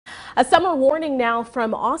A summer warning now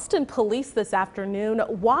from Austin police this afternoon.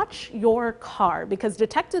 Watch your car because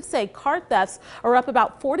detectives say car thefts are up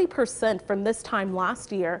about 40% from this time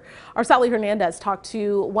last year. Our Sally Hernandez talked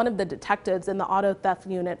to one of the detectives in the auto theft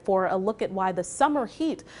unit for a look at why the summer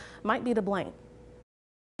heat might be to blame.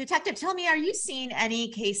 Detective, tell me, are you seeing any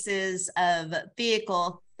cases of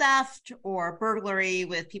vehicle theft or burglary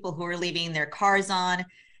with people who are leaving their cars on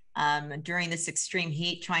during this extreme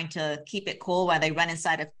heat, trying to keep it cool while they run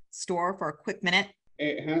inside a store for a quick minute?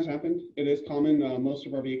 It has happened. It is common. Most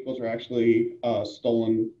of our vehicles are actually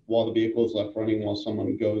stolen while the vehicle is left running while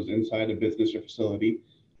someone goes inside a business or facility,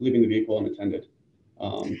 leaving the vehicle unattended.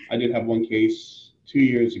 I did have one case 2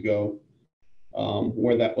 years ago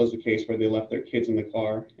where that was the case, where they left their kids in the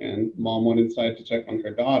car and mom went inside to check on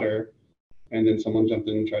her daughter, and then someone jumped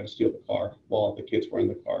in and tried to steal the car while the kids were in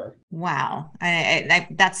the car. Wow,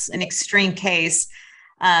 that's an extreme case.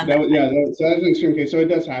 That's an extreme case. So it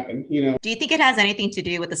does happen, you know. Do you think it has anything to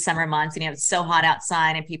do with the summer months and it's so hot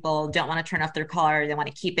outside and people don't want to turn off their car? They want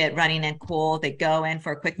to keep it running and cool. They go in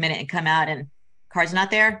for a quick minute and come out and car's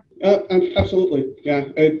not there? Absolutely. Yeah.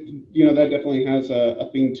 That definitely has a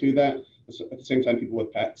theme to that. At the same time, people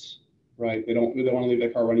with pets, right? They don't want to leave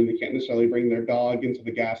their car running. They can't necessarily bring their dog into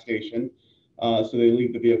the gas station. So they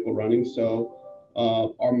leave the vehicle running. So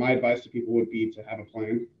my advice to people would be to have a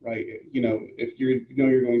plan, right? If you're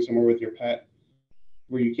going somewhere with your pet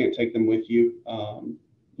where you can't take them with you,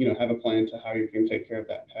 have a plan to how you're going to take care of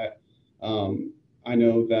that pet. I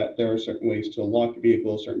know that there are certain ways to lock your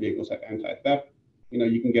vehicles. Certain vehicles have anti-theft.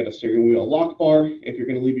 You can get a steering wheel lock bar. If you're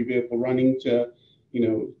going to leave your vehicle running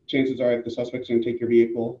chances are if the suspect's going to take your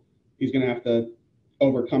vehicle, he's going to have to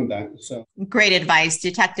overcome that. So great advice.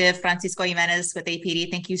 Detective Francisco Jimenez with APD.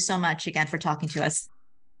 Thank you so much again for talking to us.